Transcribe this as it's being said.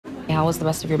how was the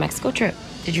rest of your Mexico trip?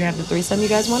 Did you have the threesome you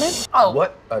guys wanted? Oh,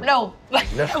 what? No. No.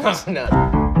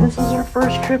 This is our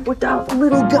first trip without the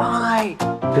little guy.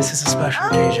 This is a special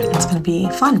occasion. It's gonna be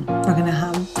fun. We're gonna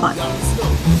have fun.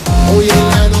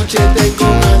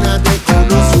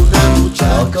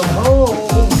 Welcome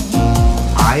home.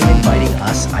 I'm inviting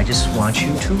us. I just want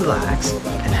you to relax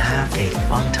and have a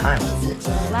fun time.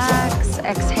 Relax,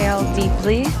 exhale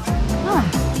deeply.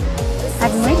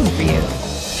 I've been waiting for you.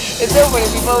 It's so funny,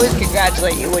 people always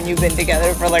congratulate you when you've been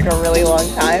together for like a really long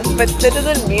time, but that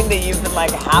doesn't mean that you've been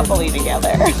like happily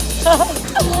together.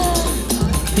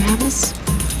 You have this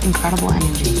incredible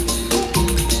energy.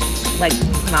 Like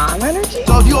mom energy?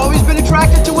 So have you always been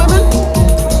attracted to women?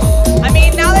 I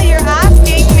mean, now that you're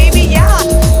asking, maybe yeah.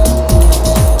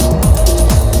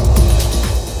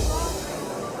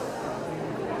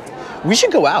 We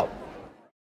should go out.